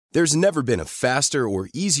There's never been a faster or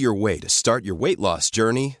easier way to start your weight loss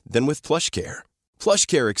journey than with PlushCare.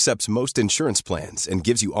 PlushCare accepts most insurance plans and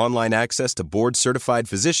gives you online access to board-certified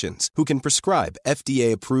physicians who can prescribe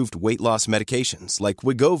FDA-approved weight loss medications like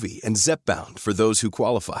Wegovy and Zepbound for those who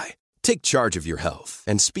qualify. Take charge of your health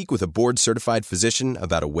and speak with a board-certified physician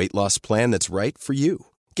about a weight loss plan that's right for you.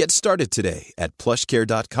 Get started today at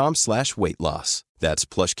plushcare.com/weight-loss. That's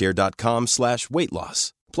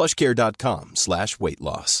plushcare.com/weight-loss.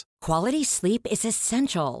 plushcare.com/weight-loss. Quality sleep is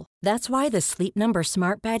essential. That's why the Sleep Number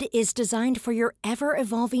Smart Bed is designed for your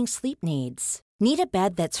ever-evolving sleep needs. Need a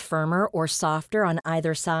bed that's firmer or softer on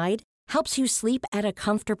either side? Helps you sleep at a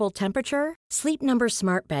comfortable temperature? Sleep Number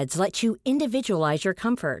Smart Beds let you individualize your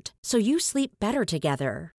comfort, so you sleep better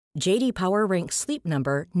together. J.D. Power ranks Sleep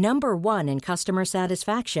Number number 1 in customer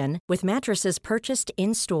satisfaction with mattresses purchased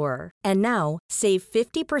in-store. And now, save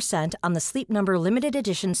 50% on the Sleep Number Limited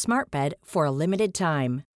Edition Smart Bed for a limited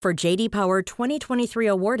time. For J.D. Power 2023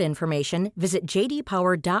 award information, visit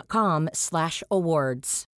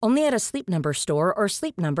jdpower.com/awards. Only at a Sleep Number store or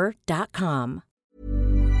sleepnumber.com.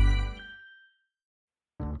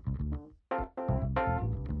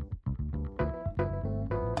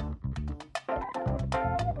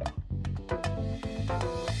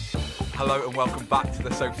 Hello and welcome back to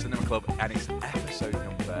the Sofa Cinema Club, and it's episode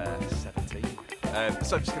number 17.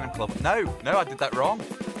 Sofa Cinema Club. No, I did that wrong.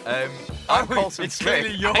 I'm Colson it's Smith.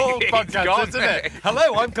 Clearly your podcast, gone, isn't it?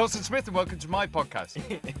 Hello, I'm Colson Smith, and welcome to my podcast.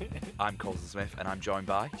 I'm Colson Smith, and I'm joined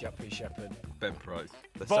by Jeffrey Shepherd. Ben Price.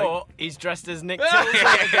 But he's dressed as Nick Tills.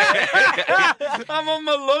 I'm on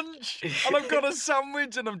my lunch, and I've got a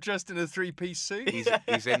sandwich, and I'm dressed in a three-piece suit.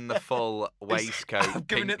 He's in the full waistcoat, I'm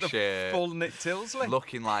giving pink it the shirt, full Nick Tilsley.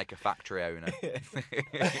 looking like a factory owner.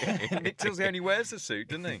 Nick Tilsley only wears a suit,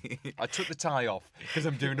 doesn't he? I took the tie off because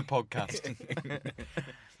I'm doing a podcast.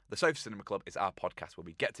 The Sofa Cinema Club is our podcast where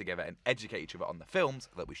we get together and educate each other on the films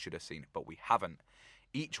that we should have seen, but we haven't.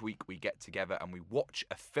 Each week we get together and we watch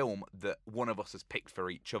a film that one of us has picked for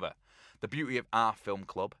each other. The beauty of our film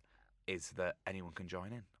club is that anyone can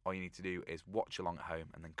join in. All you need to do is watch along at home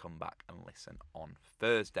and then come back and listen on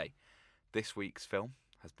Thursday. This week's film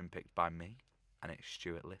has been picked by me, and it's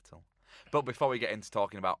Stuart Little. But before we get into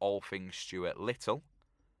talking about all things Stuart Little,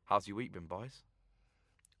 how's your week been, boys?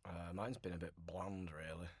 Mine's been a bit bland,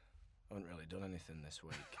 really. I haven't really done anything this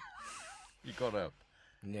week. You got up.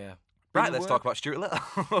 Yeah. Right, at let's work? talk about Stuart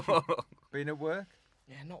Little. Been at work?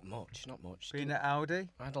 Yeah, not much. Been at Audi?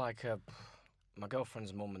 I had my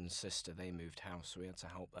girlfriend's mum and sister, they moved house, so we had to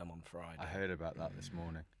help them on Friday. I heard about that this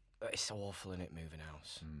morning. It's so awful, innit, moving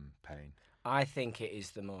house. Pain. I think it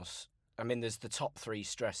is the most... I mean, there's the top 3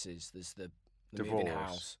 stresses. There's the moving Divorce.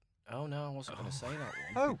 house. Oh, no, I wasn't going to say that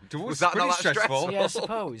one. Oh, divorce Was is that pretty not that stressful. stressful? Yeah, I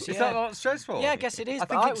suppose. Is Yeah. that not stressful? Yeah, I guess it is. I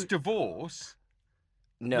but think it's would- divorce,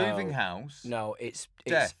 no, moving house, No, it's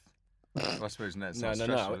death. Well, I suppose that's No, not no,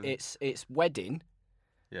 stressful, no. is it? It's wedding,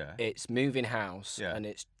 Yeah. it's moving house, Yeah. and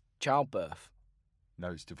it's childbirth. No,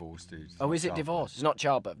 it's divorce, dude. It's Oh, not is it childbirth. divorce? It's not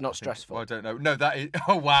childbirth, not stressful. Well, I don't know. No, that is.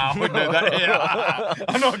 Oh, wow. No,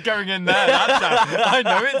 I'm not going in there. I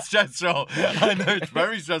know it's stressful. I know it's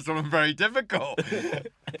very stressful and very difficult.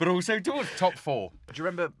 But also, towards top 4. Do you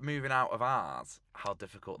remember moving out of ours? How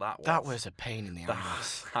difficult that was. That was a pain in the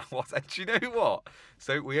ass. That was. And do you know what?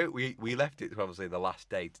 So we left it to obviously the last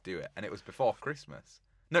day to do it, and it was before Christmas.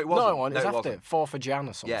 No, it wasn't. No, it was after wasn't. 4th of Jan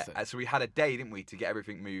or something. Yeah, so we had a day, didn't we, to get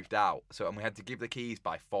everything moved out. And we had to give the keys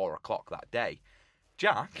by 4 o'clock that day.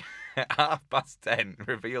 Jack, at 10:30,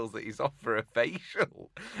 reveals that he's off for a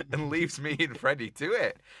facial and leaves me and Freddie to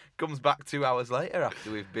it. Comes back 2 hours later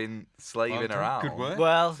after we've been slaving Well done. around. Good work.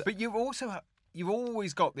 Well, But you've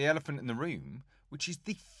always got the elephant in the room, which is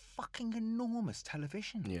the fucking enormous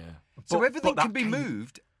television. yeah. So But- everything but can that be came-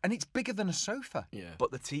 moved, and it's bigger than a sofa. Yeah.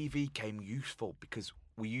 But the TV came useful because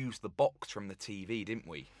we used the box from the TV, didn't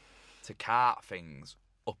we, to cart things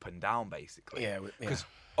up and down, basically. Yeah, Because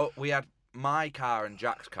we had my car and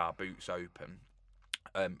Jack's car boots open.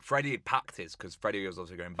 Freddie had packed his because Freddie was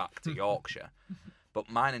also going back to Yorkshire. But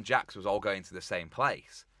mine and Jack's was all going to the same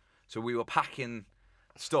place. So we were packing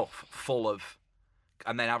stuff full of...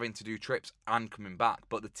 and then having to do trips and coming back.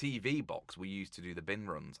 But the TV box we used to do the bin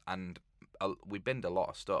runs, and we binned a lot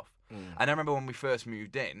of stuff. And I remember when we first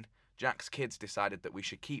moved in, Jack's kids decided that we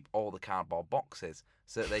should keep all the cardboard boxes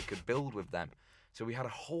so that they could build with them. So we had a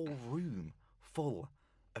whole room full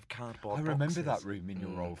of cardboard I boxes. remember that room in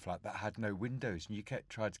your old flat that had no windows, and you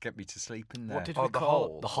tried to get me to sleep in there. What did Oh, we the call hole.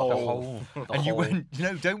 it? The The hole. hole. The And you hole. went,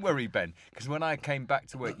 no, don't worry, Ben, because when I came back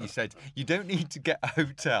to work, you said, you don't need to get a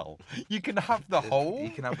hotel. You can have the hole. You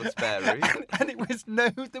can have the spare room. And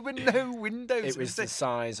there were no windows. It was the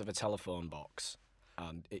size of a telephone box.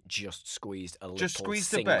 and it just squeezed a Just little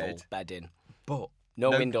squeezed the single bed? in. But No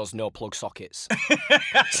No- windows, no plug sockets.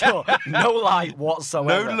 So no light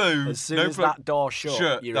whatsoever. No loo, As soon no as plug- that door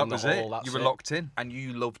shut, you're that in the was hole. it. That's You were it. locked in. and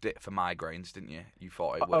you loved it for migraines, didn't you? You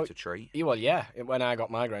thought it Oh, worked a treat. Well, yeah. When I got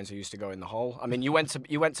migraines, I used to go in the hole. I mean, you went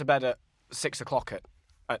to bed at 6 o'clock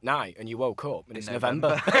at night, and you woke up, and it's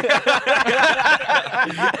November.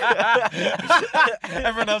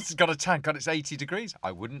 Everyone else has got a tank on. It's 80 degrees.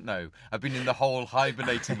 I wouldn't know. I've been in the hole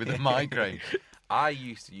hibernating with a migraine. I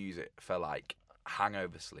used to use it for like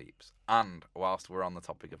hangover sleeps. And whilst we're on the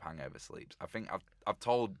topic of hangover sleeps, I think I've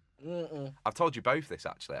told you both this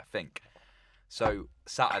actually. I think so.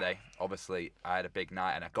 Saturday, obviously, I had a big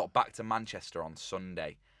night, and I got back to Manchester on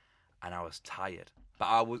Sunday, and I was tired. But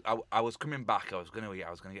I was coming back. I was gonna eat. I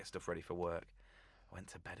was gonna get stuff ready for work. I went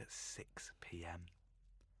to bed at 6 p.m.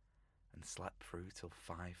 and slept through till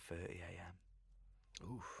 5:30 a.m.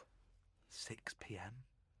 Oof. 6 p.m.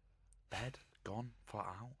 Bed gone, flat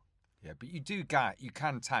out. Yeah, but you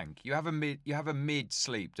can tank. You have a mid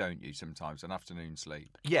sleep, don't you? Sometimes an afternoon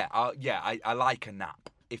sleep. Yeah, I like a nap.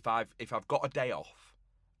 If I've got a day off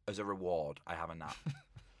as a reward, I have a nap.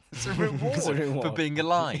 It's a reward, It's a reward. for being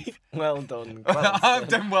alive. Well done. Well I've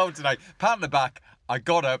done well today. Pat on the back. I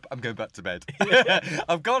got up. I'm going back to bed.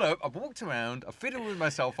 I've got up. I've walked around. I've fiddled with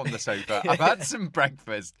myself on the sofa. I've had some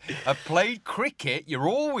breakfast. I've played cricket. You're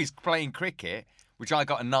always playing cricket, which I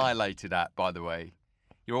got annihilated at, by the way.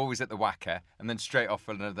 You're always at the whacker, and then straight off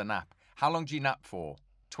for another nap. How long do you nap for?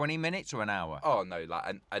 20 minutes or an hour? Oh no,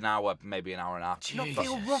 like an hour, maybe an hour and a half. Do you not But-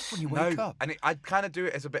 feel rough when you wake no, up? and I kind of do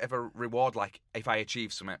it as a bit of a reward. Like if I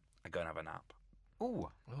achieve something, I go and have a nap. Ooh.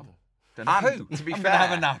 Don't And, know who. to be I'm fair, gonna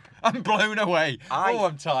have a nap. I'm blown away.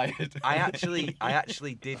 I'm tired. I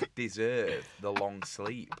actually did deserve the long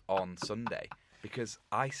sleep on Sunday because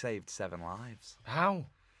I saved 7 lives. How?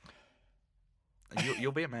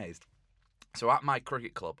 You'll be amazed. So at my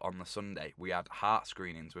cricket club on the Sunday, we had heart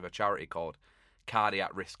screenings with a charity called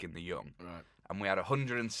Cardiac Risk in the Young. Right. And we had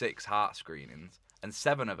 106 heart screenings, and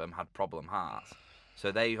 7 of them had problem hearts.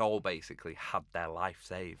 So they all basically had their life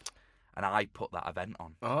saved. And I put that event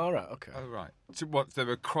on. All right. Okay. Oh, right. So what, there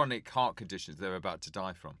were chronic heart conditions they were about to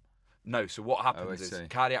die from? No, so what happens I is see.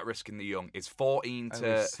 cardiac risk in the young is 14 Oh, I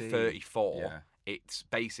to see. 34. Yeah. It's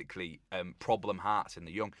basically problem hearts in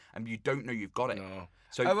the young, and you don't know you've got it. No.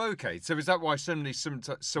 So Oh, okay. So is that why suddenly someone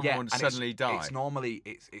and suddenly died? It's normally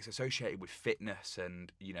it's associated with fitness,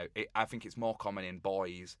 and I think it's more common in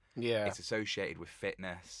boys. Yeah. It's associated with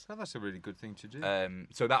fitness. Oh, that's a really good thing to do.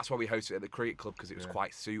 So that's why we hosted it at the cricket club, because it was Yeah.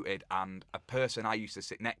 quite suited. And a person I used to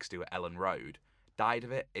sit next to at Ellen Road died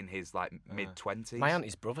of it in his mid-20s. My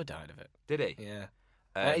auntie's brother died of it. Did he? Yeah.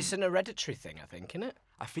 Um, It's an hereditary thing, I think, isn't it?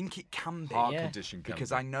 I think it can be. Heart yeah. condition can Because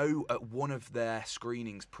be. I know at one of their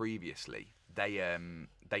screenings previously,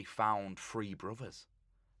 they found 3 brothers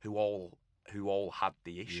who all had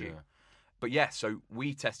the issue. Yeah. But yeah, so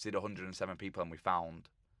we tested 107 people, and we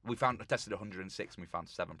tested 106, and we found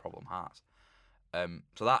 7 problem hearts.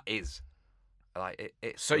 So that is like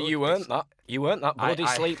it's. So good. you earned that. You earned that bloody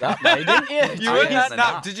I- sleep that day, didn't you? You I earned ate that the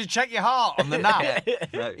nap. nap. Did you check your heart on the nap?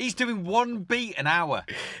 No. He's doing 1 beat an hour.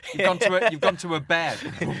 You've gone to a bed.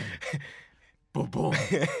 Boom, boom.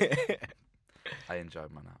 I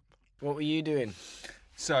enjoyed my nap. What were you doing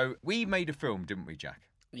So we made a film, didn't we, Jack?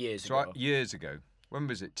 years So ago? years ago. When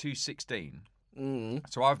was it? 2016. Mm.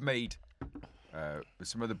 So I've made with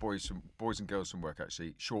some other boys and girls from work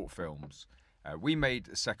actually short films. We made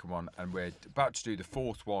a second one, and we're about to do the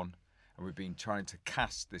 4th one, and we've been trying to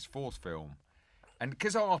cast this 4th film. And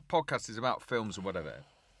because our podcast is about films and whatever,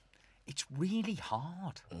 it's really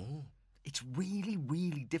hard. It's really,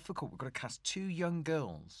 really difficult. We've got to cast 2 young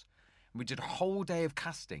girls. And we did a whole day of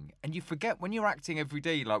casting, and you forget when you're acting every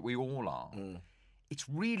day like we all are. It's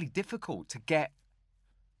really difficult to get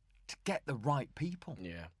the right people.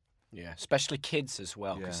 Yeah. Yeah. Especially kids as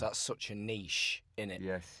well, because Yeah. that's such a niche in it.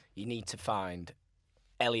 Yes. You need to find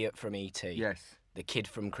Elliot from E.T. Yes. The kid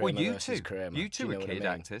from Well, Kramer you versus two. Kramer. You Do two know are what I kid mean?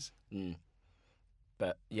 actors.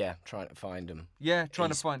 But yeah, trying to find them. Yeah, trying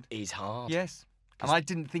to find. He's hard. Yes. And I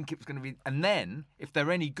didn't think it was going to be. And then, if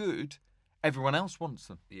they're any good, everyone else wants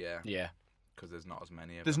them. Yeah, Yeah. because there's not as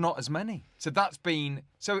many of There's them. not as many. So that's been.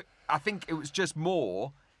 So I think it was just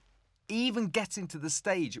more. Even getting to the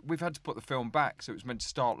stage, we've had to put the film back. So it was meant to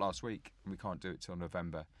start last week, and we can't do it till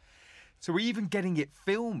November. So we're even getting it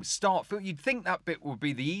filmed. You'd think that bit would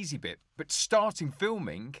be the easy bit, but starting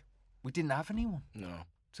filming, we didn't have anyone. No.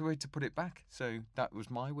 So we had to put it back. So that was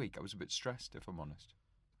my week. I was a bit stressed, if I'm honest.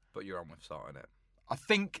 But you're on with starting it. I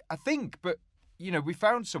think, but we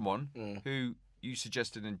found someone who you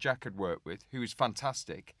suggested and Jack had worked with, who is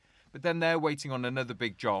fantastic. but then they're waiting on another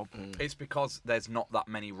big job. It's because there's not that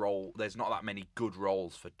many good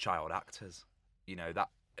roles for child actors. You know that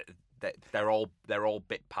they're all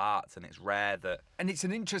bit parts, and it's rare that. And it's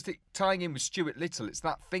an interesting tying in with Stuart Little. It's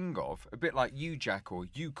that thing of a bit like you, Jack, or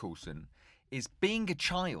you, Coulson, is being a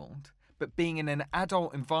child, but being in an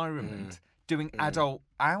adult environment, doing adult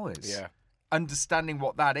hours. Yeah. Understanding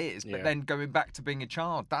what that is, but Yeah. then going back to being a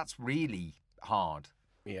child. That's really hard.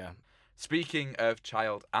 Yeah. Speaking of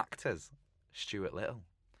child actors, Stuart Little.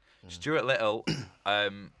 Stuart Little,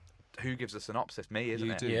 who gives a synopsis? Me, isn't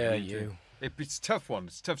You it? do. Yeah, you do. you. It's a tough one.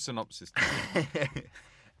 It's a tough synopsis.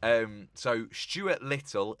 So Stuart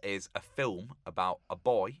Little is a film about a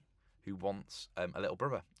boy who wants a little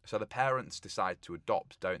brother. So the parents decide to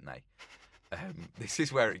adopt, don't they? This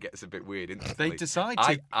is where it gets a bit weird, isn't it? They decide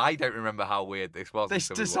to. I don't remember how weird this was. They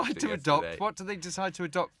until we watched decide it to yesterday. adopt. What do they decide to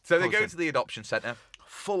adopt? So they go Coulson? to the adoption centre,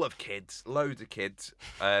 full of kids, loads of kids,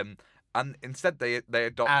 and instead they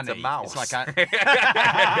adopt a Annie. mouse. It's like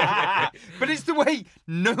but it's the way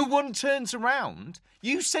no one turns around.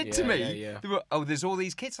 You said to Yeah, me, yeah. there were, "Oh, there's all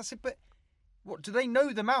these kids." I said, "But what do they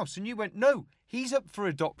know the mouse?" And you went, "No, he's up for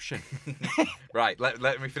adoption." Right, let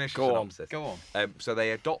me finish the synopsis. Go on. So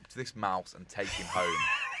they adopt this mouse and take him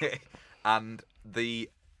home, and the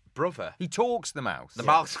brother, He talks the mouse. the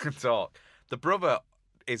mouse can talk. The brother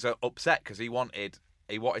is upset because he wanted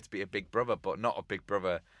to be a big brother, but not a big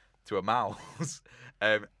brother to a mouse.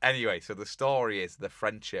 Anyway, so the story is the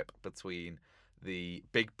friendship between the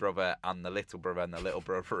big brother and the little brother, and the little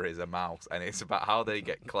brother is a mouse, and it's about how they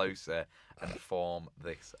get closer and form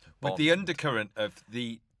this bond. But the undercurrent of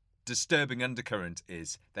the disturbing undercurrent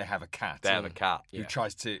is they have a cat. They have a cat who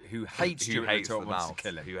who hates who Stuart hates Little the and wants mouse, to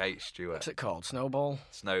kill him. who hates Stuart. What's it called? Snowball?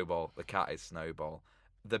 Snowball. The cat is Snowball.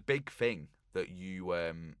 The big thing that you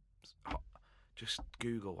just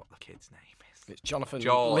Google what the kid's name is. It's Jonathan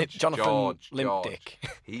George. George. Limpdick.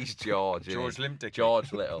 He's George. isn't George he? Limpdick.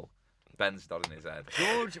 George Little. Ben's nodding his head.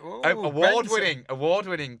 George, Award-winning.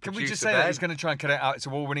 Can we producer just say that he's going to try and cut it out? It's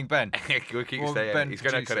award-winning Ben. we keep Well, saying Ben, it. He's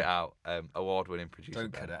going to cut producer. it out. Award-winning producer.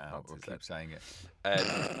 Don't Ben. cut it out. That's We'll his keep saying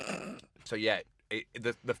it. So yeah,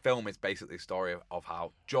 the film is basically a story of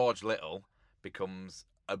how George Little becomes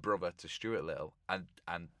a brother to Stuart Little, and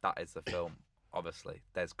that is the film. Obviously,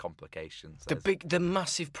 there's complications. The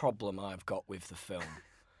massive problem I've got with the film.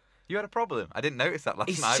 You had a problem. I didn't notice that last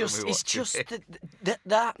It's night just, when we it's watched just it.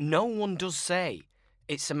 that no one does say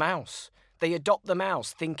it's a mouse. They adopt the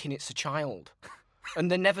mouse thinking it's a child, and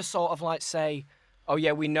they never sort of like say, "Oh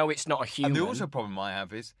yeah, we know it's not a human." And the also problem I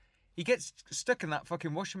have is he gets stuck in that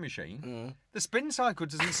fucking washing machine. The spin cycle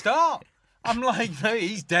doesn't start. I'm like, no,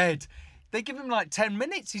 he's dead. They give him like 10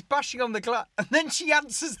 minutes. He's bashing on the glass, and then she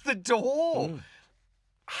answers the door.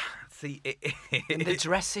 See, and they're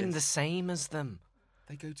dressing the same as them.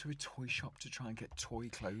 They go to a toy shop to try and get toy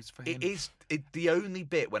clothes for him. it is the only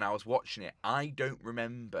bit when I was watching it. I don't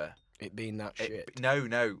remember. It being that shit. No,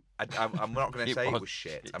 I'm not going to It say it was was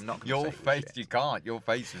shit. shit. I'm not going to Your say it was face, shit. you can't. Your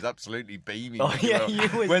face was absolutely beaming. Oh, when yeah,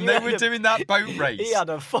 when you they had were a- doing that boat race. He had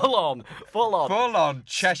a full on. Full on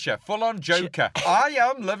Cheshire, full on Joker. I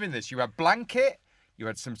am loving this. You had blanket, you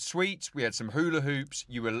had some sweets, we had some hula hoops.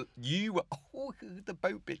 You were. Oh, the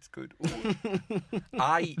boat bit's good. Ooh.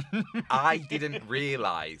 I didn't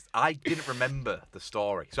realise. I didn't remember the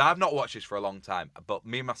story. So I've not watched this for a long time, but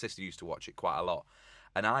me and my sister used to watch it quite a lot.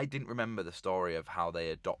 And I didn't remember the story of how they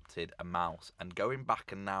adopted a mouse. And going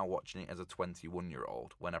back and now watching it as a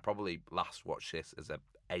 21-year-old, when I probably last watched this as a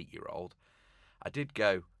 8-year-old, I did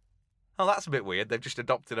go, oh, that's a bit weird. They've just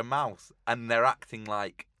adopted a mouse. And they're acting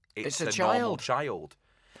like it's a normal child. child.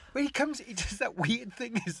 Well, he does that weird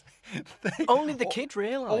thing is Only the kid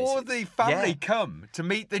realises. All the family Yeah. come to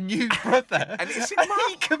meet the new brother, And it's a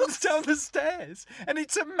he comes down the stairs, and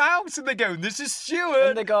it's a mouse, and they go, "This is Stuart,"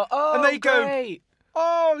 And they go, "Oh, and they go, great."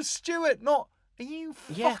 "Oh, Stuart, not." Are you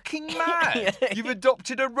Yeah. fucking mad? Yeah. You've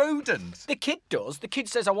adopted a rodent. The kid does. The kid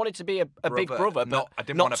says, "I wanted to be a big brother, but I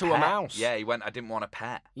didn't not want to pet. a mouse." Yeah, he went, I didn't want a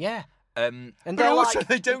pet. Yeah. And And But they're also, like,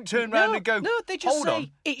 they don't turn round and go, No, they just "Hold say,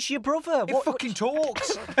 on." "It's your brother." It fucking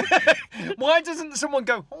talks. Why doesn't someone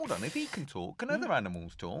go, "Hold on, if he can talk, can other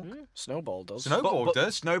animals talk?" Snowball does. Snowball but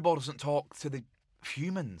does. Snowball doesn't talk to the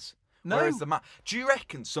humans. No. Whereas do you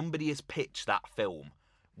reckon somebody has pitched that film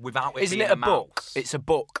without it Isn't being it a mouse? book? It's a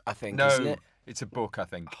book, I think, No, isn't it? it's a book, I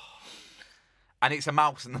think. And it's a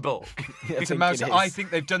mouse in the book. It's a think mouse. it I is. think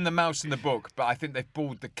they've done the mouse in the book, but I think they've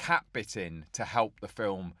pulled the cat bit in to help the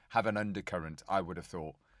film have an undercurrent. I would have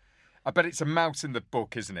thought. I bet it's a mouse in the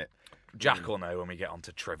book, isn't it? Jack will know when we get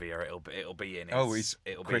onto trivia. It'll be in his. Oh, he's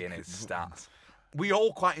it'll quick. be in his stats. We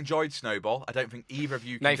all quite enjoyed Snowball. I don't think either of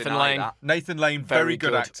you can Nathan deny Lane. that. Nathan Lane, very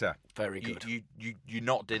good actor. Very good. You're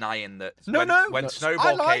not denying that. No, when, no. When I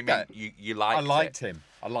Snowball like came that. in, you liked I liked it. him.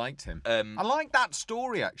 I liked him. I I like that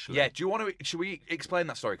story, actually. Yeah. Do you want to? Should we explain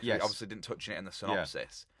that story? Because Yes. we obviously didn't touch on it in the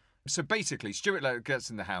synopsis. So basically, Stuart Little gets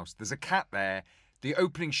in the house. There's a cat there. The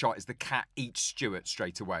opening shot is the cat eats Stuart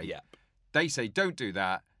straight away. Yep. They say, don't do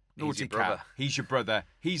that. He's Naughty your cat. brother. He's your brother.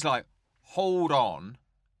 He's like, hold on.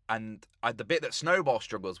 And the bit that Snowball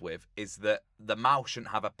struggles with is that the mouse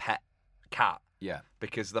shouldn't have a pet cat Yeah.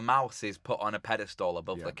 because the mouse is put on a pedestal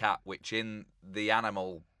above Yeah. the cat, which in the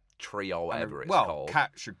animal tree or whatever it's well, called,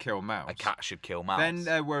 cat should kill mouse. a cat should kill mouse. Then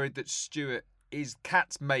they're worried that Stuart, his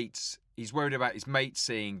cat's mates, he's worried about his mate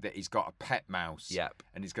seeing that he's got a pet mouse. Yep.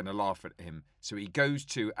 And he's going to laugh at him. So he goes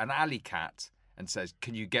to an alley cat and says,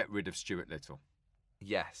 can you get rid of Stuart Little?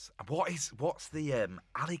 Yes. What's the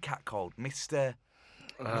alley cat called? Mr.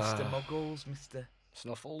 Muggles, Mr.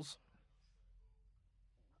 Snuffles.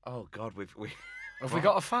 Oh God, we Have we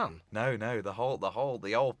got a fan? no the whole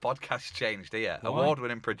podcast changed here. Why?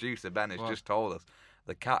 Award-winning producer Ben has What? just told us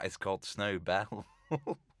the cat is called Snowbell,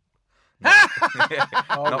 Oh,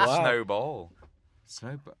 not wow. Snowball.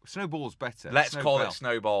 Snowball's better. Let's call it Snowbell.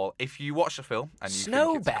 Snowball. If you watch the film and you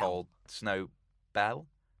think it's Snowbell. called Snowbell,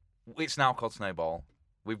 it's now called Snowball.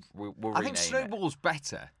 We'll I rename think it. Snowball's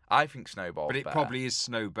better, I think Snowball. but it probably is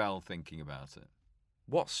Snowbell thinking about it.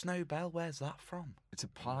 What's Snowbell? Where's that from? It's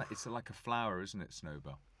like a flower, isn't it,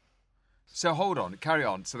 Snowbell? So hold on, carry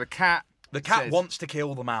on. So the cat says, wants to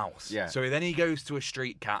kill the mouse. Yeah. So then he goes to a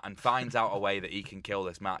street cat and finds out a way that he can kill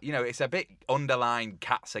this mouse. You know, it's a bit underlined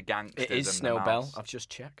cats are gangsters. It is and the Snowbell. mouse. I've just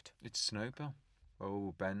checked. It's Snowbell.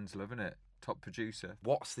 Oh, Ben's loving it. Top producer.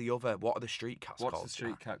 What are the street cats What's called? the street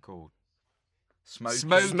Jack? cat called? Smokey.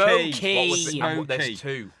 Smokey. Smokey. What was the, and Smokey. there's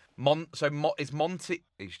two. Is Monty?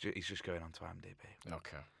 He's just going on to IMDb.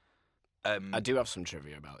 Okay. Um, I do have some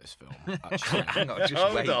trivia about this film. Actually, hang on, just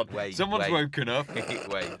Hold wait, on. wait. Someone's wait. woken up.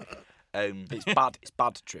 Wait. it's bad. It's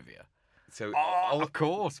bad trivia. So Oh, of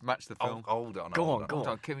course, match the film. hold on. Go hold on, go Hold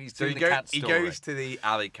on. on, Kim, he's So doing he, the cat he story. goes to the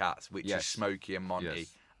alley cats, which Yes. is Smokey and Monty,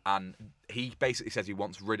 Yes. and he basically says he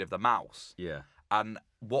wants rid of the mouse. Yeah. And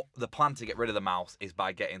what the plan to get rid of the mouse is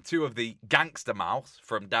by getting two of the gangster mouse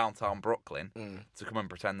from downtown Brooklyn to come and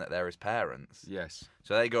pretend that they're his parents. Yes.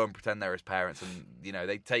 So they go and pretend they're his parents, and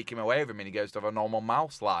they take him away from him, and he goes to have a normal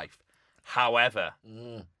mouse life. However,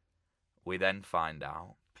 we then find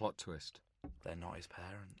out Plot twist. they're not his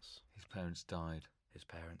parents. His parents died. His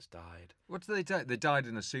parents died. What did they die? They died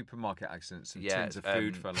in a supermarket accident. Some Yeah, tins of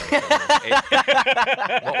food fell over.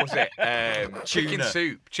 What was it? Chicken Tuna.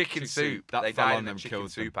 soup. Chicken soup. That They fell died on in a them, chicken killed them.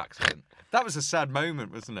 soup accident. That was a sad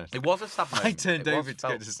moment, wasn't it? It was a sad moment. I turned It was over to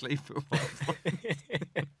felt- get to sleep at one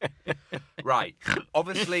point. Right.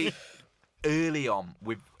 Obviously, early on,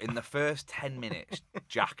 in the first 10 minutes,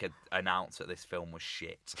 Jack had announced that this film was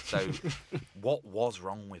shit. So, what was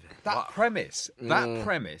wrong with it? That What- premise,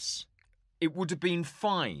 it would have been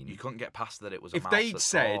fine you couldn't get past that it was a if mouse they'd that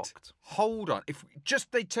said, talked. "Hold on," if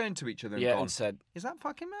just they turned to each other and Yeah, gone, and said, "Is that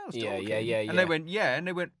fucking mouse Yeah, talking?" yeah, yeah, And yeah. they went, "Yeah," and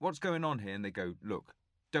they went, "What's going on here?" And they go, "Look,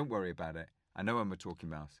 don't worry about it. I know I'm a talking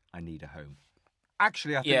mouse. I need a home."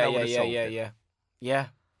 Actually, I think that would have solved it. Yeah.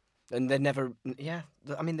 And they never,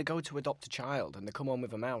 I mean, they go to adopt a child and they come home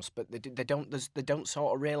with a mouse, but they don't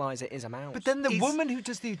sort of realise it is a mouse. But then the woman who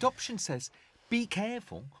does the adoption says, "Be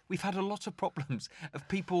careful. We've had a lot of problems of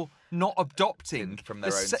people not adopting From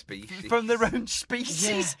their own species." From their own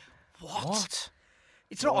species. What?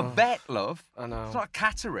 It's not a vet, love. I know. It's not a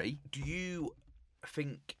cattery. Do you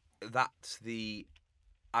think that's the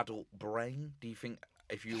adult brain? Do you think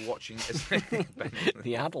if you're watching...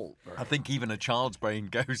 The adult. I think even a child's brain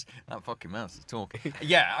goes, "That fucking mouse is talking."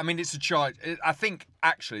 Yeah, I mean, it's a child. I think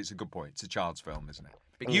actually it's a good point. It's a child's film, isn't it?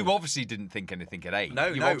 But you obviously didn't think anything at 8. No,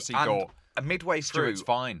 you no. obviously and thought, midway through, Stuart's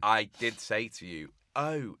fine. I did say to you,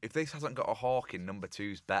 "Oh, if this hasn't got a hawk in, number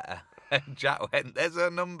 2's better." And Jack went, "There's a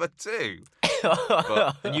number 2."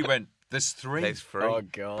 But and you went, "There's 3." there's 3. Oh,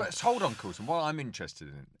 God. But hold on, Coulson. What I'm interested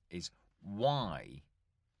in is why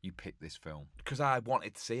you picked this film. Because I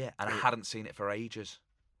wanted to see it, and I hadn't seen it for ages.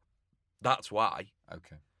 That's why.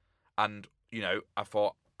 Okay. And, I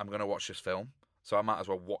thought, I'm going to watch this film, so I might as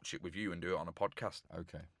well watch it with you and do it on a podcast.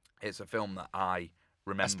 Okay. It's a film that I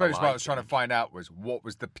remember I suppose what I was trying to liking. find out was what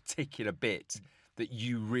was the particular bit that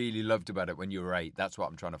you really loved about it when you were 8. That's what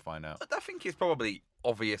I'm trying to find out. I think it's probably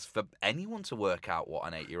obvious for anyone to work out what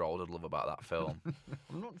an 8-year-old would love about that film.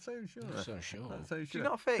 I'm not so sure. Not so sure. Not so sure. you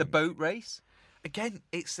not think? The boat race? Again,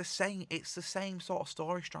 it's the same sort of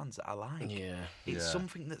story strands that I like. Yeah. It's Yeah.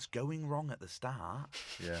 something that's going wrong at the start,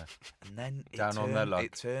 Yeah. and then Down on their luck.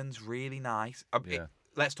 it turns really nice. Yeah.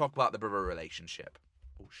 Let's talk about the brother relationship.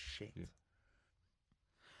 Oh shit. Yeah.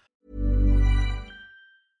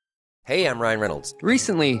 Hey, I'm Ryan Reynolds.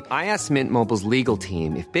 Recently, I asked Mint Mobile's legal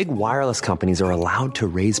team if big wireless companies are allowed to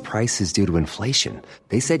raise prices due to inflation.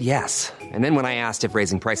 They said yes. And then when I asked if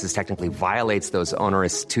raising prices technically violates those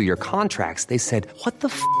onerous 2-year contracts, they said, "What the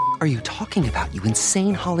f*** are you talking about, you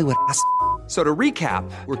insane Hollywood ass?" So to recap,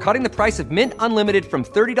 we're cutting the price of Mint Unlimited from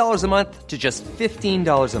 $30 a month to just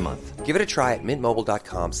 $15 a month. Give it a try at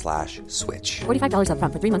mintmobile.com/switch. $45 up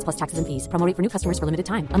front for 3 months plus taxes and fees. Promo rate for new customers for limited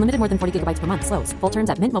time. Unlimited more than 40 gigabytes per month. Slows full terms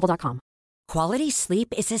at mintmobile.com. Quality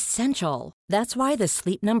sleep is essential. That's why the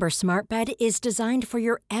Sleep Number Smart Bed is designed for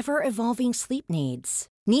your ever-evolving sleep needs.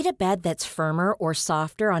 Need a bed that's firmer or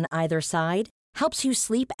softer on either side? Helps you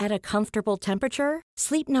sleep at a comfortable temperature?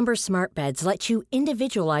 Sleep Number Smart Beds let you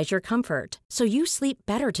individualize your comfort, so you sleep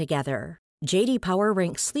better together. J.D. Power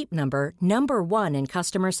ranks Sleep Number number 1 in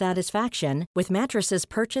customer satisfaction with mattresses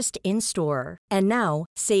purchased in-store. And now,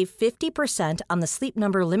 save 50% on the Sleep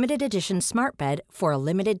Number Limited Edition Smart Bed for a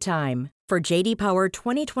limited time. For J.D. Power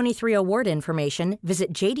 2023 award information,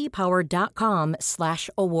 visit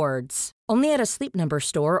jdpower.com/awards. Only at a Sleep Number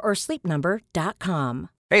store or sleepnumber.com.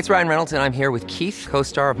 Hey, it's Ryan Reynolds, and I'm here with Keith,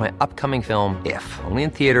 co-star of my upcoming film, If, only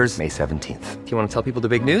in theaters May 17th. Do you want to tell people the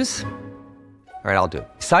big news? All right, I'll do it.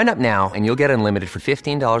 Sign up now and you'll get unlimited for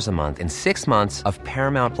 $15 a month and 6 months of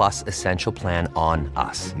Paramount Plus Essential Plan on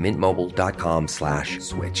us.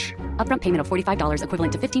 mintmobile.com/switch. Upfront payment of $45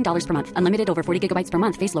 equivalent to $15 per month. Unlimited over 40 gigabytes per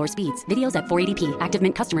month. Face lower speeds. Videos at 480p. Active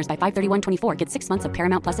Mint customers by 531.24 get 6 months of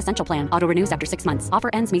Paramount Plus Essential Plan. Auto renews after 6 months. Offer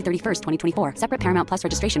ends May 31st, 2024. Separate Paramount Plus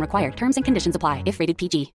registration required. Terms and conditions apply if rated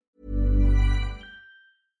PG.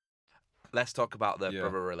 Let's talk about the Yeah.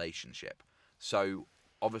 brother relationship. So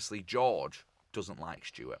obviously George doesn't like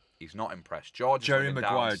Stuart. He's not impressed. George is Jerry living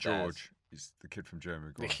Maguire downstairs. George is the kid from Jerry The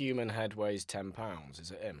Maguire. human head weighs 10 pounds.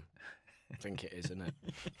 Is it him? I think it is, isn't it?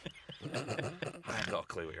 I haven't got a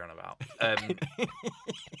clue what you're on about.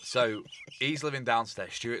 So he's living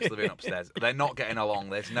downstairs. Stuart's living upstairs. They're not getting along.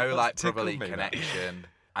 There's no like tickled brotherly me, that. connection.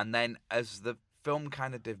 And then as the film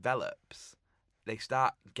kind of develops, they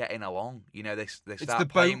start getting along. You know, they start the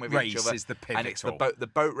playing boat with each race other. is the And it's the pivotal.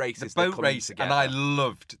 boat race The is the boat coming race, together. and I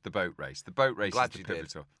loved the boat race. The boat race Glad is the you did.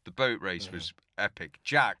 pivotal. The boat race was epic.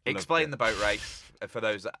 Jack loved Explain it. the boat race for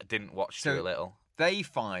those that didn't watch So- Stuart Little. They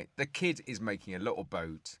fight. The kid is making a little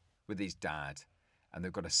boat with his dad, and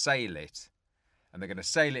they've got to sail it, and they're going to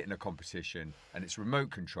sail it in a competition, and it's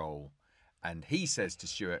remote control. And he says to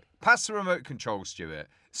Stuart, "Pass the remote control, Stuart."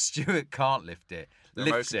 Stuart can't lift it. The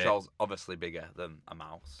remote Lifts it. control's obviously bigger than a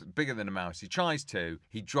mouse. Bigger than a mouse. He tries to.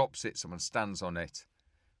 He drops it. Someone stands on it.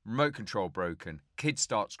 Remote control broken. Kid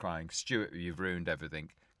starts crying. Stuart, you've ruined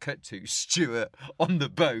everything. Cut to Stuart on the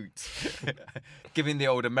boat, giving the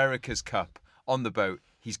old America's Cup on the boat.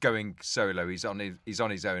 He's going solo. He's on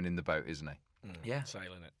his own in the boat, isn't he? Yeah.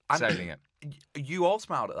 Sailing it. And Sailing it. You all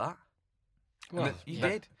smiled at that. Well, You yeah.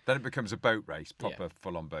 did. Then it becomes a boat race, proper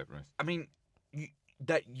full-on boat race. I mean,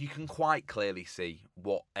 you can quite clearly see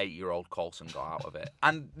what 8-year-old Coulson got out of it,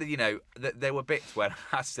 and you know there were bits where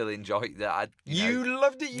I still enjoyed that. You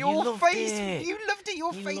loved it. Your loved face. it. You loved it.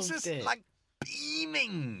 Your You face loved was it. like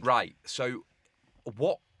beaming. Right. So,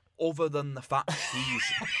 what other than the fact he's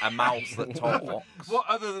a mouse that talks? What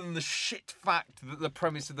other than the shit fact that the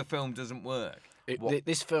premise of the film doesn't work?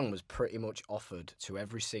 This film was pretty much offered to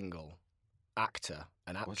every single actor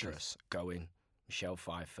and actress going. Michelle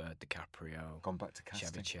Pfeiffer, DiCaprio, Gone back to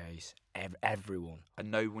casting. Chevy Chase, everyone.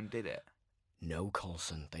 And no one did it. No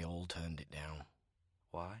Coulson. They all turned it down.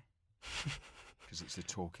 Why? Because it's a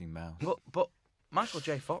talking mouse. But Michael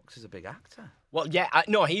J. Fox is a big actor. Well, yeah,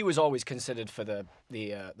 no, he was always considered for the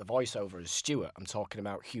voiceover as Stuart. I'm talking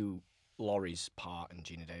about Hugh Laurie's part and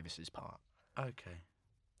Gina Davis's part. Okay.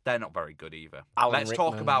 They're not very good either. Alan Let's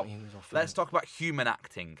talk Rickman, about he was often- let's talk about human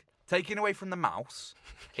acting. Taking away from the mouse,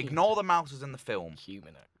 ignore the mouses in the film.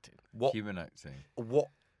 Human acting. What? Human acting.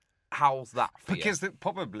 How's that for Because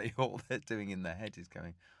probably all they're doing in their head is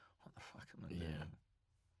going, "What the fuck am I doing?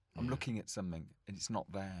 I'm looking at something and it's not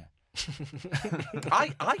there." you?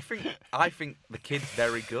 I think the kid's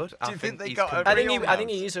very good. Do you think they he's got a I think real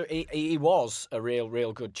he was a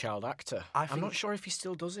real good child actor. I I'm think- not sure if he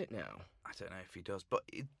still does it now. I don't know if he does, but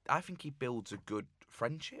I think he builds a good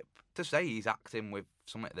friendship. To say he's acting with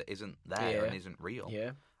something that isn't there Yeah. and isn't real,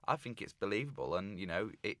 Yeah. I think it's believable, and you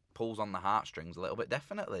know it pulls on the heartstrings a little bit.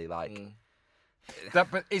 Definitely, like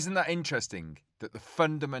But isn't that interesting that the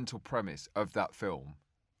fundamental premise of that film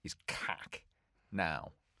is cack?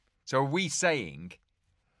 now. So are we saying,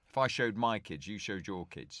 if I showed my kids, you showed your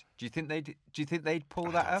kids, do you think they'd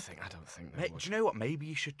pull that up? I don't think they would. Do you know what? Maybe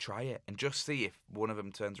you should try it and just see if one of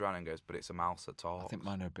them turns around and goes, "But it's a mouse that talks." I think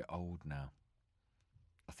mine are a bit old now.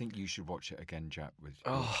 I think you should watch it again, Jack. With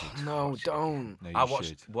your Oh, kids. no, don't. No, you I watched.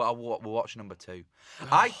 should. Well, we'll watch number 2.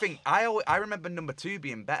 I think I remember number 2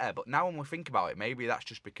 being better, but now when we think about it, maybe that's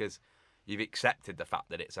just because you've accepted the fact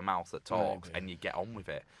that it's a mouse that talks Maybe. and you get on with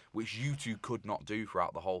it, which you two could not do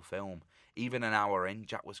throughout the whole film. Even an hour in,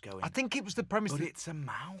 Jack was going, I think it was the premise "But that it's a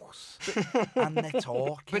mouse, and they're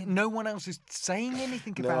talking." But no one else is saying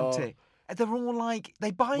anything about No. it. They're all like,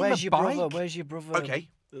 they buy him Where's a your bike. brother? Where's your brother? Okay.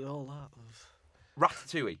 And all that.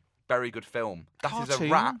 Ratatouille, very good film. That is a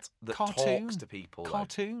Cartoon. rat that Cartoon. talks to people, though.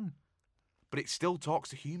 Cartoon. But it still talks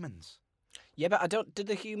to humans. Yeah, but I don't. Did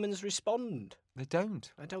the humans respond? They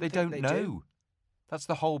don't. I don't They think don't they know. do. That's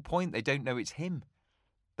the whole point. They don't know it's him,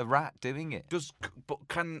 the rat, doing it. But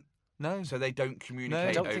can No. so they don't communicate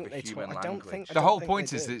I don't over think they human talk. I language. don't think. I The don't whole think point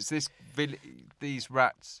they is do. that it's these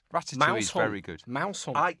rats. Ratatouille Mouse is Hunt. very good. Mouse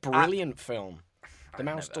Hunt. I- Brilliant film. The I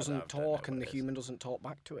mouse never- doesn't I don't know talk and what the it is. human doesn't talk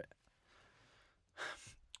back to it.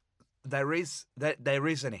 There is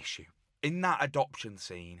an issue in that adoption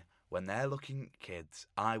scene when they're looking at kids.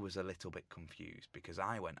 I was a little bit confused because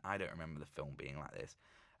I don't remember the film being like this,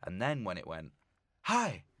 and then when it went,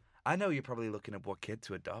 "Hi, I know you're probably looking at what kid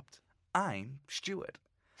to adopt. I'm Stuart,"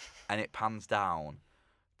 and it pans down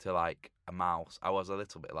to like a mouse. I was a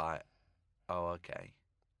little bit like, "Oh, okay."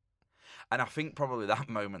 And I think probably that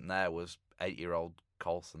moment there was 8-year-old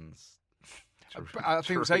Coulson's. I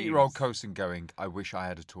think it was 8-year-old dreams. Coulson going, "I wish I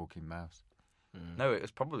had a talking mouse." No, it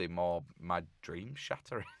was probably more my dream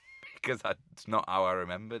shattering because it's not how I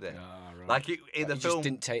remembered it. right. Like it, in the you film, just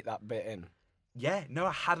didn't take that bit in. yeah, no,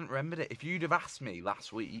 I hadn't remembered it. If you'd have asked me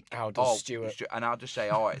last week, How does Stuart- and I'll just say,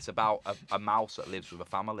 "Oh, it's about a mouse that lives with a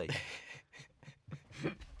family."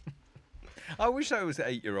 I wish I was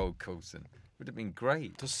 8-year-old Coulson. Would have been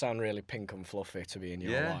great. Does sound really pink and fluffy to be in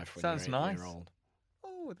your Yeah, life when sounds you're 8 nice. year old.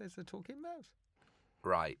 Oh, there's a talking mouse.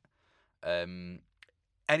 Right.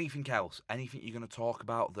 Anything else? Anything you're going to talk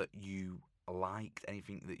about that you liked?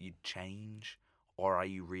 Anything that you'd change? Or are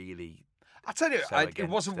you really I tell you, So it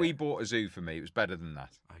against wasn't it. We Bought a Zoo for me. It was better than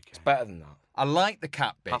that. okay? Better than that. I like the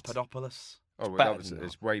cat bit. Papadopoulos. Oh, well, better that was than that.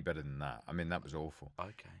 it's way better than that. I mean, that was awful.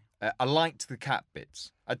 Okay. I liked the cat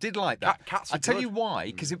bits. I did like that. Cats I are tell good. you why,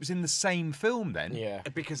 because it was in the same film then. Yeah.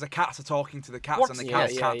 Because the cats are talking to the cats What's- and the yeah,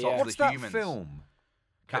 cats yeah, can't yeah. talk What's to the that humans. film?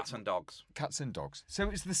 Cats and dogs. Cats and Dogs. So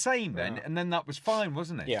it's the same then, and then that was fine,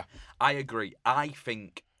 wasn't it? Yeah. I agree. I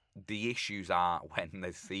think the issues are when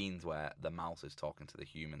there's scenes where the mouse is talking to the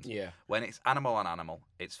humans. Yeah. When it's animal on animal,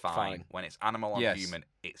 it's fine. Fine. When it's animal on Yes. human,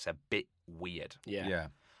 it's a bit weird. Yeah. Yeah.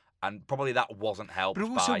 And probably that wasn't helped But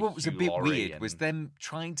also, by what was a Hugh bit Laurie weird was and- them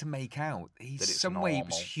trying to make out he's That it's some way he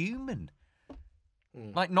was normal. human.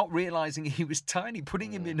 Mm. Like not realizing he was tiny,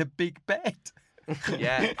 putting him in a big bed.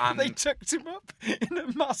 Yeah, and They tucked him up in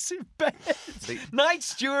a massive bed. The- Night,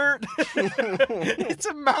 Stuart. It's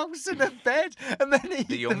a mouse in a bed, and then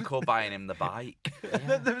the uncle buying him the bike. And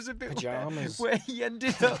then there was a bit Pyjamas. where he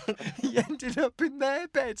ended up in their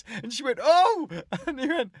bed, and she went, "Oh!" and he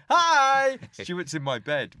went, "Hi." Stuart's in my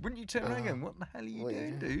bed. Wouldn't you turn around and go, "What the hell are you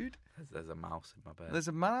doing, dude?" There's a mouse in my bed. There's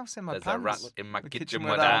a mouse in my There's pants. a rat in my The kitchen.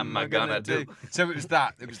 what What am I gonna do? So it was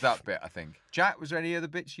that. It was that bit, I think. Jack, was there any other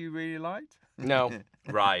bits you really liked? No.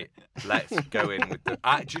 Right, let's go in with the.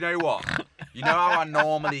 Do you know what? You know how I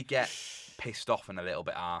normally get pissed off and a little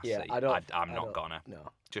bit arsey. Yeah, I don't. I'm I not don't- gonna.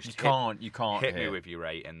 No. Just You hit, can't hit me here. with your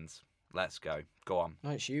ratings. Let's go. Go on. No,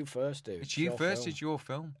 it's you first, dude. It's you your first. film. It's your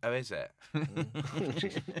film. Oh, is it?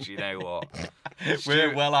 Do you know what?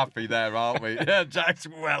 We're well happy there, aren't we? Yeah, Jack's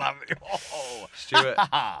well happy. Oh.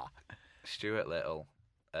 Stuart Little,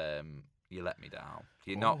 you let me down.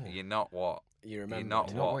 You're not what. You remember? You're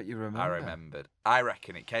not Not what, what you I remember. remembered. I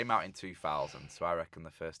reckon it came out in 2000, so I reckon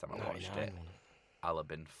the first time I watched it, 99. I'll have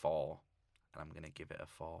been 4, and I'm going to give it a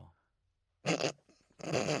 4.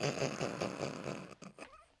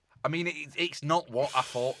 I mean, it's not what I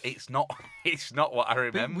thought. It's not what I But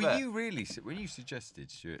remember. were you really, when you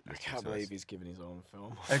suggested Stuart I Little can't to us, believe he's giving his own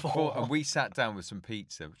film. and we sat down with some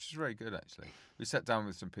pizza, which is very good actually. We sat down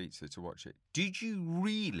with some pizza to watch it. Did you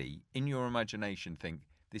really, in your imagination, think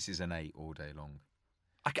this is an 8 all day long?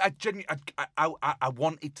 I genuinely, I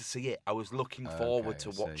wanted to see it. I was looking forward to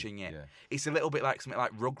Okay, I see, watching it. yeah. It's a little bit like something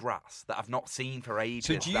like Rugrats that I've not seen for ages.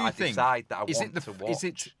 So do that you I think decide that I is want it to the watch. is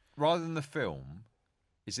it rather than the film?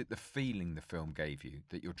 Is it the feeling the film gave you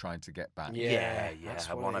that you're trying to get back? Yeah, Yeah. that's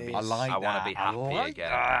I what want to it be. is. I like I that. want to be happy I like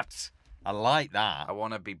again. that. I like that. I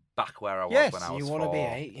want to be back where I was Yes. when I was You 4. want to be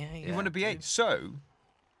 8, yeah. You want to be 8. So,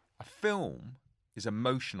 a film is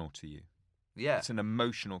emotional to you. Yeah. It's an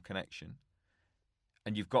emotional connection.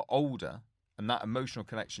 And you've got older, and that emotional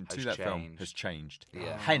connection to Has that film changed. has changed.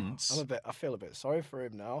 Yeah. Hence, I feel a bit sorry for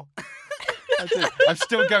him now. I do. I'm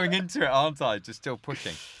still going into it, aren't I? Just still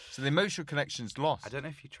pushing. So the emotional connection's lost. I don't know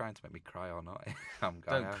if you're trying to make me cry or not.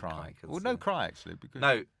 Don't cry. Well, no cry, actually. Because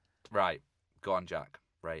No, right. Go on, Jack.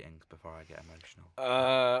 Ratings before I get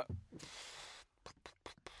emotional.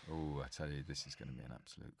 Oh, I tell you, this is going to be an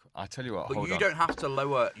absolute... I tell you what, But hold you on. don't have to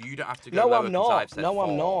lower. You don't have to go No, lower. I'm 'cause not. I've said No, 4.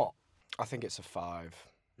 I'm not. I think it's a 5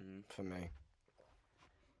 for me.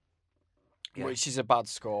 Yeah. Which is a bad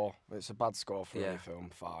score. It's a bad score for Yeah. any film,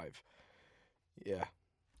 5. Yeah.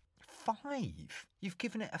 5? You've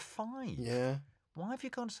given it a 5? Yeah. Why have you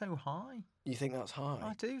gone so high? You think that's high?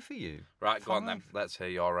 I do for you. Right, go on 5. then. Let's hear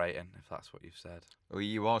your rating if that's what you've said. Well,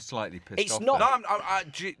 you are slightly pissed It's off. not- then. No, I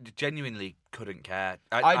genuinely couldn't care.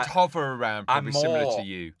 I'd hover around probably similar to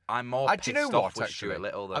you. I'm more Do pissed you know off what, with actually? Stuart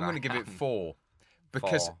Little than I'm going to give it 4.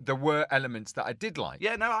 Because 4. there were elements that I did like.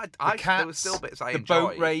 Yeah, no, The there cats, were still bits I the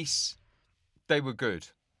enjoyed. boat race, they were good.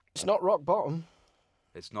 It's not rock bottom.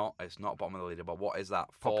 It's not bottom of the leaderboard. What is that?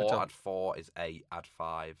 Papa 4, Top. add 4 is 8, add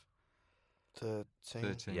 5.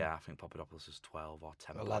 13. Yeah, I think Papadopoulos is 12 or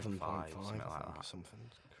 10.5, 11.5, something like I think, or that.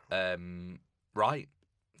 something. Right.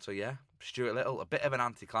 So yeah, Stuart Little, a bit of an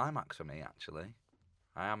anticlimax for me actually.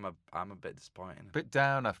 I'm a bit disappointed. Bit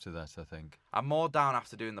down after that, I think. I'm more down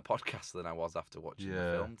after doing the podcast than I was after watching the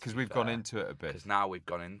Yeah, film. because we've gone into it a bit. Because now we've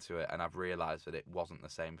gone into it, and I've realised that it wasn't the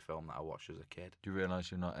same film that I watched as a kid. Do you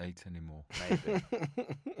realise you're not 8 anymore? Maybe.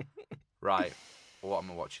 Right. What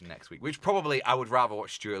am I watching next week? Which probably I would rather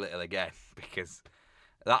watch Stuart Little again because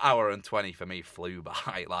that hour and 20 for me flew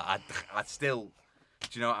by. Like I'd still,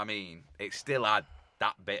 do you know what I mean? It still had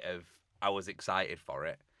that bit of I was excited for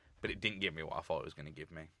it, but it didn't give me what I thought it was going to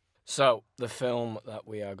give me. So, the film that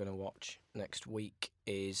we are going to watch next week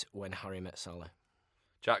is When Harry Met Sally.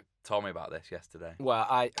 Jack told me about this yesterday. Well,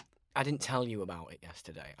 I didn't tell you about it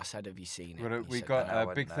yesterday. I said, have you seen it? Well, You we said got no. I a big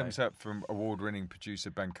wouldn't know. thumbs up from award-winning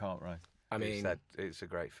producer Ben Cartwright. I He mean, said it's a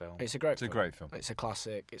great film. it's a great It's a film. great film. It's a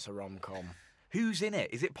classic. It's a rom-com. Who's in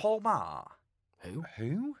it? Is it Paul Marr? Who?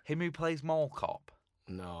 Who? Him who plays Mall Cop?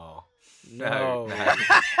 No. No.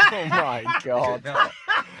 Oh, my God.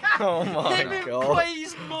 Oh, my God.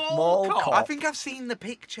 Plays Mall Cop. I think I've seen the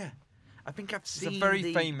picture. I think I've seen a very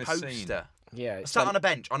the famous poster. scene. Yeah. It's Sat on a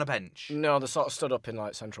bench. On a bench. No, they sort of stood up in,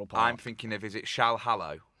 like, Central Park. I'm thinking of, is it Shal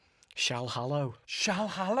Hallow? Shall Hallow. Shall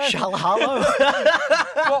Hallow? Shall Hallow.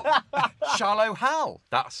 Shallow Hal.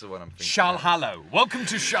 That's the one I'm thinking. Shall of. Hallow. Welcome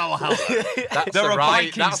to Shall Hallow. That's There the are ride.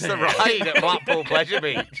 Vikings That's the here. ride at Blackpool Pleasure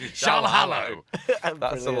Beach. Shall Hallow.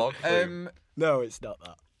 That's the log. No, it's not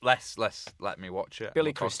that. Let me watch it. Billy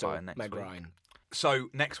We'll talk Crystal, about it next Meg week. Ryan. So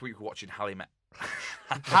next week we're watching Harry Met.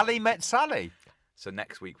 Hallie Met Sally. So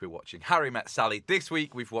next week we're watching Harry Met Sally. This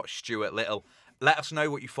week we've watched Stuart Little. Let us know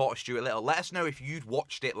what you thought of Stuart Little. Let us know if you'd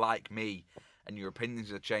watched it like me and your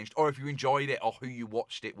opinions have changed, or if you enjoyed it, or who you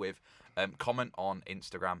watched it with. Comment on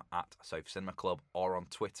Instagram at Sofa Cinema Club or on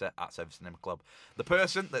Twitter at Sofa Cinema Club. The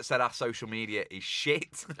person that said our social media is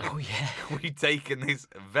shit. Oh, yeah. We've taken this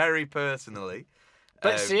very personally.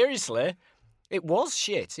 But seriously, it was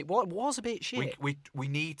shit. It was a bit shit. We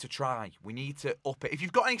need to try. We need to up it. If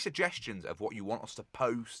you've got any suggestions of what you want us to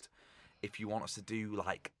post, if you want us to do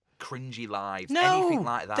like cringy lives, anything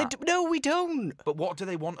like that. No, we don't. But what do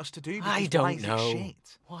they want us to do? Because I why don't is it know. shit?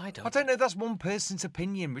 Well, I don't. I don't know. That's one person's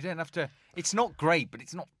opinion. We don't have to. It's not great, but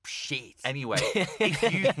it's not shit. Anyway,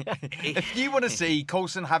 If you want to see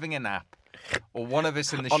Coulson having a nap, or one of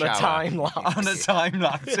us in the On a shower time lapse. on a time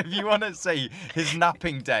lapse, if you want to see his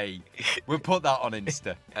napping day, we'll put that on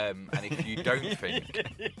Insta. and if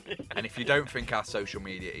you don't think, our social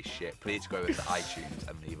media is shit, please go over to iTunes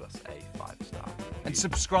and leave us a 5-star. And Oh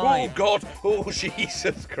subscribe. God! Oh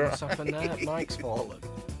Jesus Christ! What's happened there? Mike's fallen.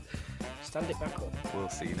 Stand it back up. We'll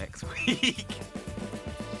see you next week.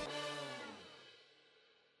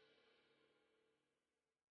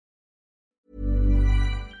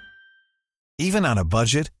 Even on a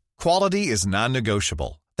budget, quality is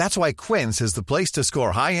non-negotiable. That's why Quince is the place to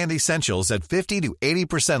score high-end essentials at 50 to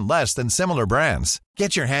 80% less than similar brands.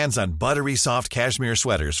 Get your hands on buttery soft cashmere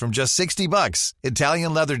sweaters from just $60,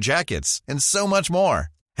 Italian leather jackets, and so much more.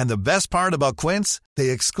 And the best part about Quince, they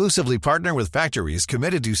exclusively partner with factories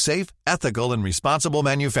committed to safe, ethical, and responsible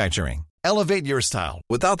manufacturing. Elevate your style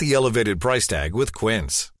without the elevated price tag with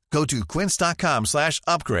Quince. Go to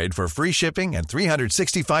quince.com/upgrade for free shipping and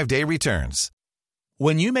 365-day returns.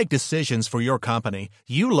 When you make decisions for your company,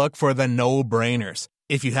 you look for the no-brainers.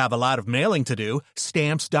 If you have a lot of mailing to do,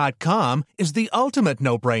 Stamps.com is the ultimate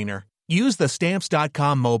no-brainer. Use the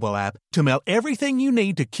Stamps.com mobile app to mail everything you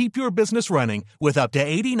need to keep your business running with up to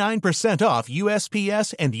 89% off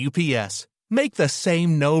USPS and UPS. Make the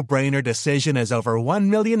same no-brainer decision as over 1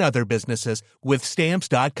 million other businesses with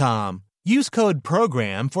Stamps.com. Use code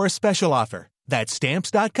PROGRAM for a special offer. That's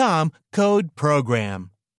Stamps.com, code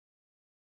PROGRAM.